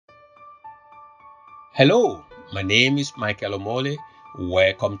Hello, my name is Michael Omole.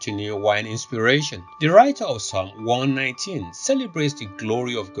 Welcome to New Wine Inspiration. The writer of Psalm 119 celebrates the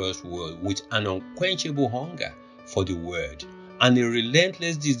glory of God's word with an unquenchable hunger for the word and a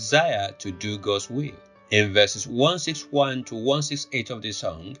relentless desire to do God's will. In verses 161 to 168 of the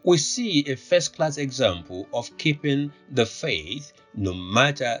song, we see a first-class example of keeping the faith no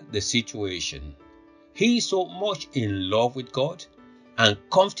matter the situation. He is so much in love with God and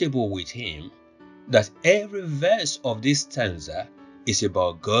comfortable with Him that every verse of this stanza is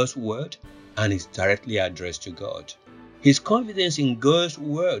about God's word and is directly addressed to God. His confidence in God's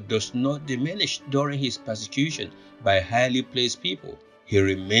word does not diminish during his persecution by highly placed people. He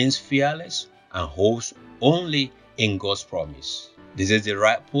remains fearless and hopes only in God's promise. This is the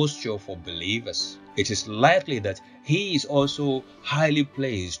right posture for believers. It is likely that he is also highly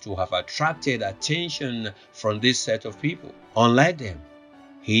placed to have attracted attention from this set of people. Unlike them,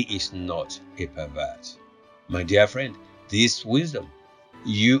 he is not a pervert. My dear friend, this wisdom.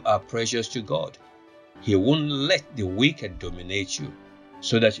 You are precious to God. He won't let the wicked dominate you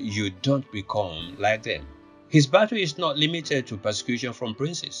so that you don't become like them. His battle is not limited to persecution from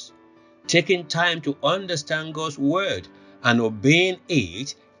princes. Taking time to understand God's word and obeying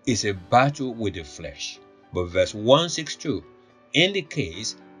it is a battle with the flesh. But verse 162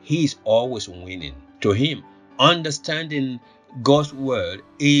 indicates he is always winning. To him, understanding God's word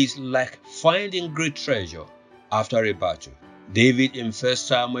is like finding great treasure after a battle. David in 1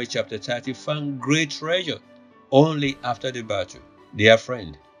 Samuel chapter 30 found great treasure only after the battle. Dear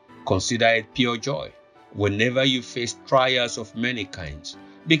friend, consider it pure joy whenever you face trials of many kinds,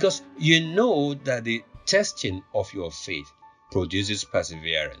 because you know that the testing of your faith produces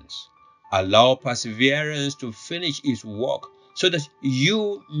perseverance. Allow perseverance to finish its work so that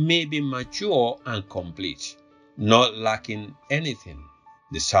you may be mature and complete, not lacking anything.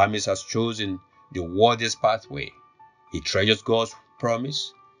 The psalmist has chosen the worthiest pathway. He treasures God's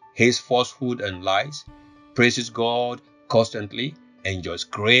promise, hates falsehood and lies, praises God constantly, enjoys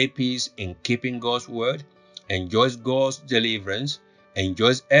great peace in keeping God's word, enjoys God's deliverance,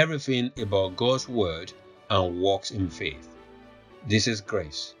 enjoys everything about God's word, and walks in faith. This is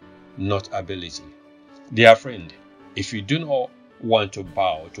grace, not ability. Dear friend, if you do not want to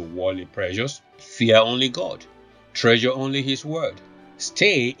bow to worldly pleasures, fear only God, treasure only His word,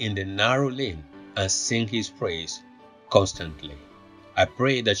 stay in the narrow lane, and sing His praise constantly. I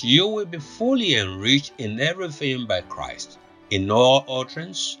pray that you will be fully enriched in everything by Christ, in all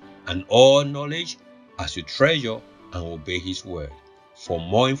utterance and all knowledge, as you treasure and obey His word. For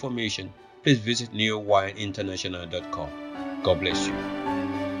more information, please visit newwineinternational.com. God bless you.